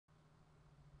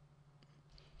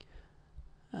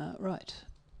Right.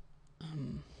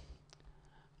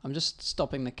 I'm just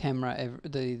stopping the camera,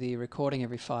 the recording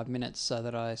every 5 minutes so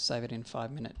that I save it in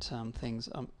 5-minute things.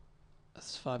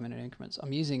 It's 5-minute increments.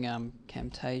 I'm using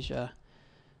Camtasia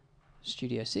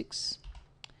Studio 6,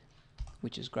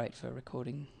 which is great for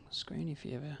recording screen if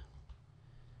you ever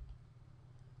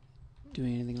do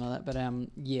anything like that. But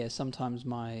yeah, sometimes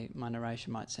my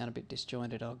narration might sound a bit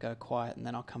disjointed. I'll go quiet and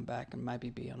then I'll come back and maybe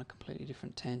be on a completely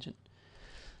different tangent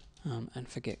and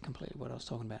forget completely what I was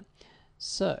talking about.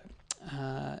 So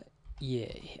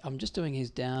yeah, I'm just doing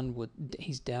his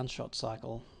downshot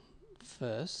cycle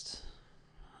first.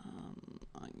 I'm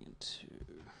going to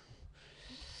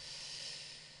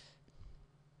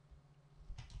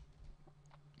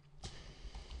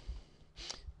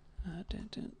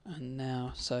and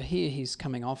now, so here he's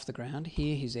coming off the ground.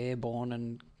 Here he's airborne,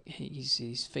 and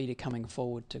his feet are coming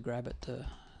forward to grab at the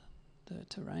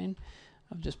terrain.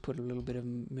 I've just put a little bit of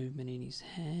movement in his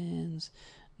hands.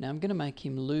 Now I'm going to make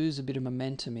him lose a bit of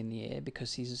momentum in the air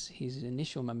because his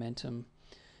initial momentum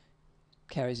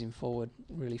carries him forward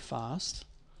really fast.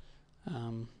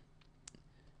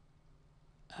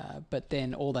 But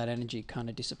then all that energy kind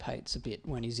of dissipates a bit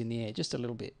when he's in the air, just a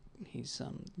little bit. He's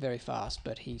very fast,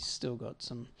 but he's still got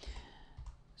some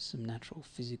natural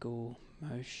physical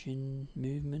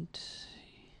movement.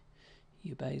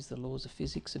 He obeys the laws of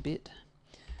physics a bit.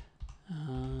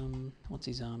 What's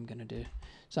his arm going to do?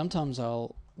 Sometimes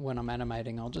when I'm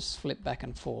animating, I'll just flip back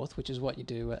and forth, which is what you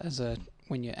do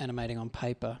when you're animating on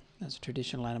paper. As a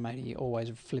traditional animator, you're always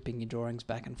flipping your drawings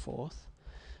back and forth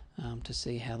to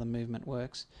see how the movement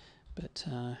works. But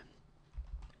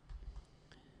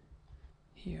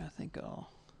here I think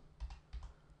I'll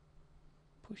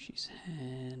push his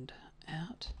hand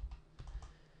out.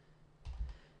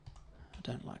 I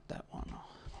don't like that one.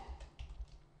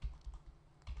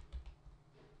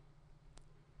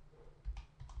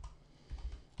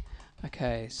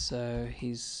 Okay, so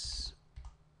his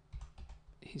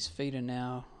feet are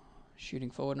now shooting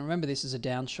forward. And remember, this is a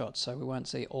down shot, so we won't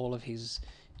see all of his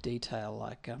detail,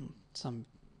 like some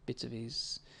bits of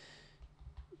his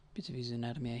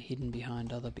anatomy are hidden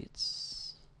behind other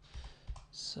bits.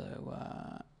 So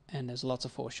and there's lots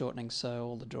of foreshortening, so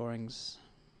all the drawings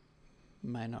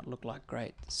may not look like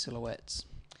great silhouettes.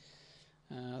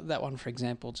 That one, for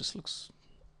example, just looks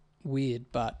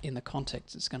weird, but in the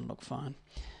context it's going to look fine.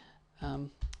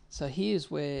 So here's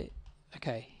where,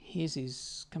 okay, here's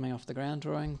his coming off the ground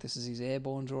drawing. This is his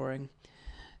airborne drawing.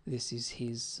 This is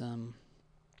his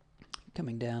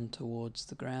coming down towards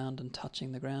the ground and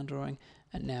touching the ground drawing.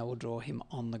 And now we'll draw him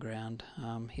on the ground.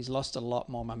 He's lost a lot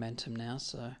more momentum now,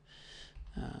 so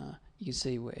you can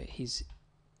see where his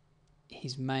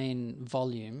main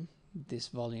volume, this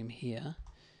volume here,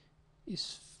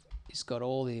 is got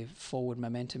all the forward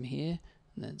momentum here.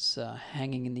 And it's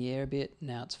hanging in the air a bit.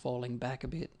 Now it's falling back a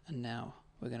bit, and now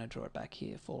we're going to draw it back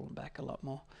here, falling back a lot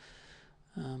more.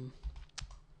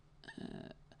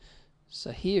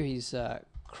 So here he's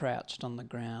crouched on the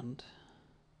ground,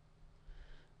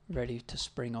 ready to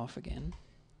spring off again.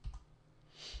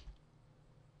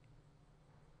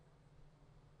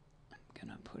 I'm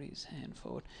going to put his hand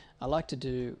forward. I like to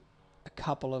do a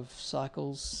couple of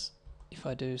cycles if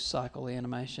I do cycle the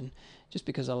animation, just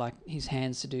because I like his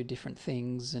hands to do different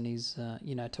things, and his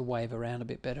to wave around a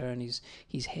bit better, and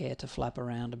his hair to flap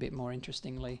around a bit more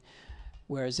interestingly.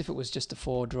 Whereas if it was just a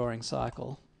 4 drawing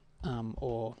cycle,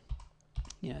 or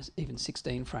even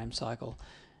 16 frame cycle,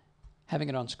 having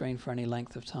it on screen for any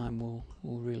length of time will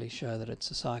really show that it's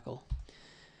a cycle.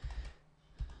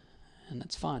 And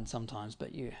it's fine sometimes,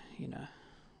 but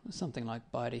something like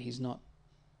Bitey, he's not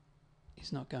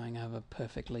going over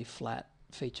perfectly flat,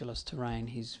 featureless terrain.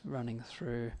 He's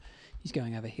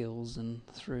going over hills and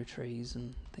through trees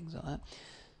and things like that.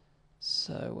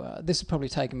 So this has probably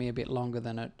taken me a bit longer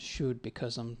than it should,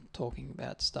 because I'm talking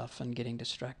about stuff and getting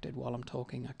distracted while I'm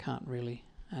talking. I can't really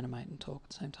animate and talk at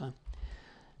the same time.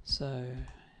 So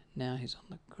now he's on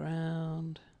the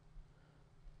ground.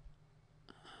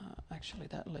 Actually,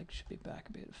 that leg should be back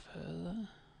a bit further.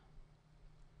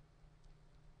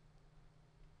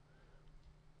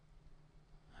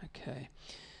 Okay.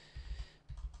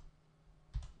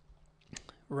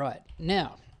 Right,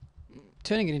 now,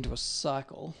 turning it into a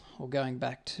cycle, or going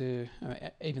back to,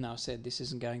 even though I said this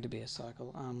isn't going to be a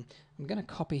cycle, I'm going to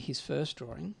copy his first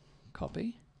drawing,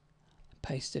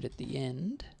 paste it at the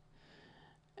end,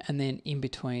 and then in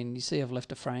between, you see I've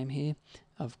left a frame here.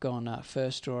 I've gone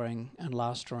first drawing and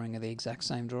last drawing are the exact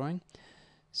same drawing.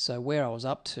 So where I was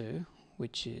up to,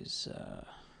 which is, I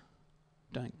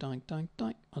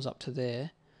was up to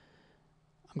there,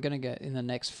 I'm going to go in the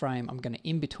next frame, I'm going to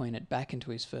in between it back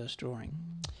into his first drawing.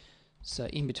 So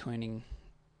in betweening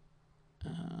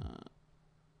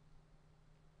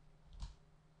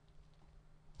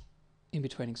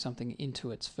something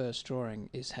into its first drawing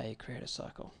is how you create a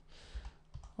cycle,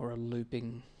 or a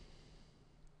looping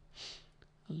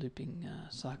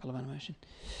cycle of animation.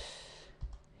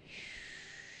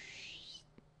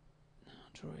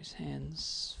 I'll draw his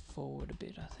hands forward a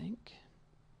bit, I think.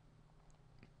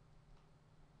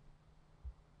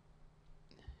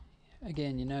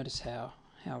 Again, you notice how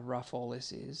rough all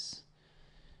this is.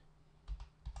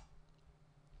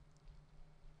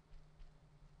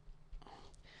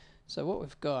 So what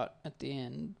we've got at the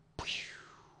end,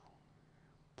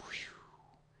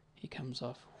 he comes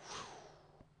off.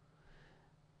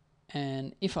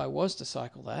 And if I was to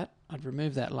cycle that, I'd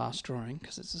remove that last drawing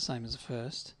because it's the same as the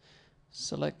first.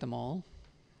 Select them all.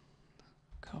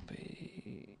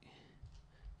 Copy,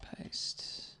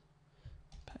 paste,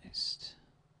 paste,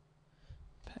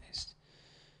 paste.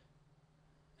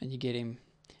 And you get him.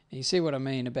 And you see what I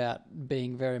mean about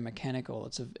being very mechanical.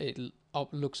 It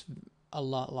looks a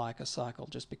lot like a cycle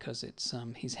just because it's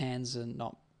his hands are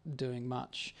not doing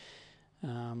much.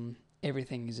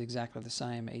 Everything is exactly the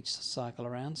same each cycle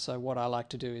around. So what I like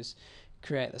to do is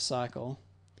create the cycle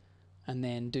and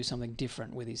then do something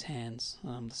different with his hands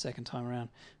the second time around.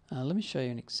 Let me show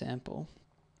you an example.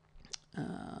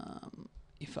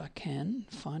 If I can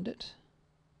find it.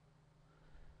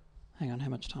 Hang on, how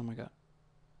much time I got?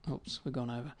 Oops, we've gone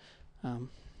over.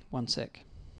 1 sec.